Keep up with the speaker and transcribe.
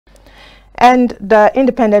And the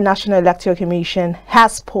Independent National Electoral Commission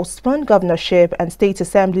has postponed governorship and state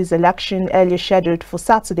assemblies election earlier scheduled for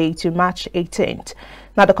Saturday to March 18th.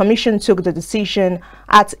 Now, the commission took the decision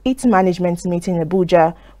at its management meeting in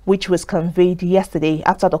Abuja, which was convened yesterday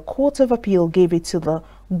after the Court of Appeal gave it to the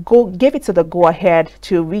go-ahead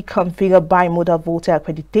to reconfigure bimodal voter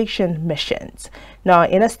accreditation machines. Now,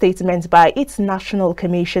 in a statement by its National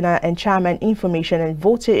Commissioner and Chairman Information and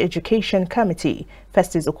Voter Education Committee,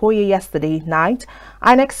 Festus Okoye, yesterday night,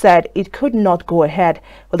 INEC said it could not go ahead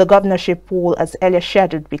with the governorship poll as earlier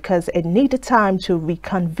scheduled because it needed time to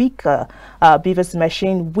reconfigure BVAS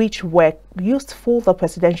machine which were used for the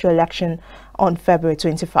presidential election on February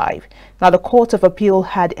 25. Now, the Court of Appeal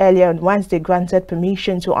had earlier on Wednesday granted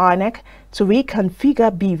permission to INEC to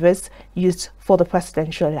reconfigure BVAS used for the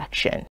presidential election.